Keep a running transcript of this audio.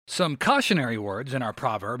Some cautionary words in our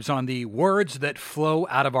Proverbs on the words that flow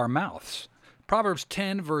out of our mouths. Proverbs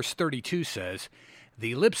 10, verse 32 says,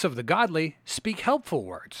 "The lips of the godly speak helpful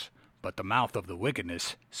words, but the mouth of the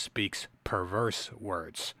wickedness speaks perverse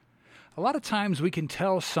words." A lot of times we can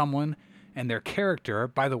tell someone and their character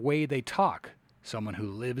by the way they talk. Someone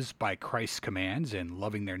who lives by Christ's commands and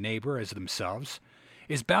loving their neighbor as themselves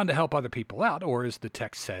is bound to help other people out, or as the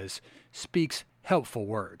text says, speaks helpful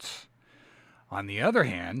words. On the other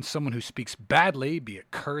hand, someone who speaks badly, be it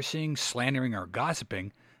cursing, slandering, or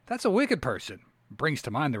gossiping, that's a wicked person. It brings to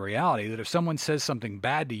mind the reality that if someone says something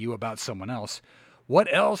bad to you about someone else, what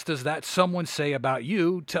else does that someone say about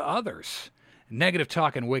you to others? Negative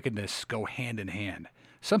talk and wickedness go hand in hand.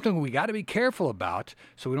 Something we got to be careful about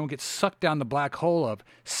so we don't get sucked down the black hole of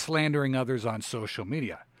slandering others on social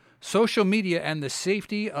media. Social media and the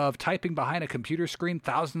safety of typing behind a computer screen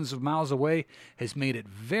thousands of miles away has made it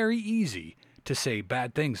very easy to say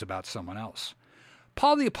bad things about someone else.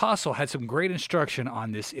 Paul the Apostle had some great instruction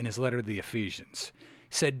on this in his letter to the Ephesians.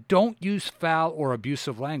 He said, "Don't use foul or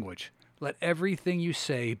abusive language. Let everything you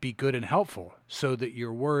say be good and helpful, so that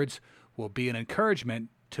your words will be an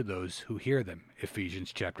encouragement to those who hear them."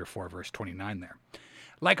 Ephesians chapter 4, verse 29 there.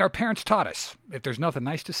 Like our parents taught us, if there's nothing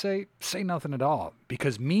nice to say nothing at all,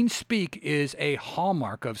 because mean speak is a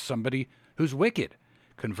hallmark of somebody who's wicked.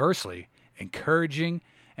 Conversely, encouraging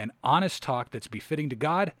and honest talk that's befitting to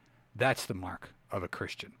God, that's the mark of a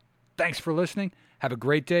Christian. Thanks for listening. Have a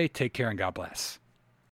great day. Take care and God bless.